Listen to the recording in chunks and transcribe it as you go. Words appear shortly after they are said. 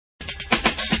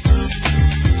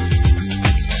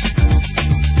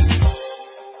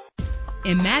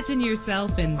Imagine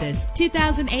yourself in this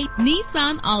 2008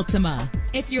 Nissan Altima.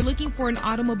 If you're looking for an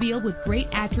automobile with great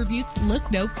attributes,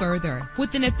 look no further.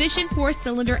 With an efficient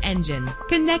 4-cylinder engine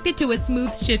connected to a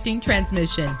smooth shifting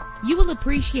transmission, you will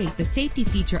appreciate the safety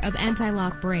feature of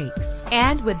anti-lock brakes.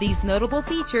 And with these notable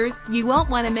features, you won't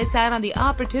want to miss out on the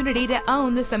opportunity to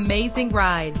own this amazing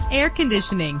ride. Air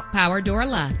conditioning, power door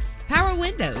locks, power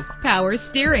windows, power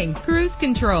steering, cruise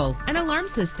control, an alarm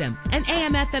system, an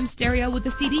AM/FM stereo with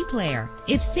a CD player.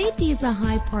 If safety is a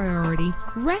high priority,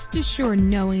 rest assured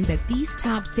knowing that these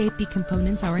top safety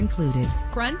components are included: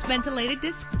 front ventilated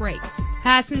disc brakes,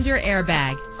 passenger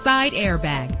airbag, side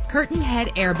airbag, curtain head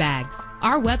airbags.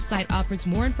 Our website offers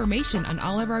more information on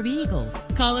all of our vehicles.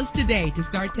 Call us today to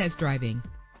start test driving.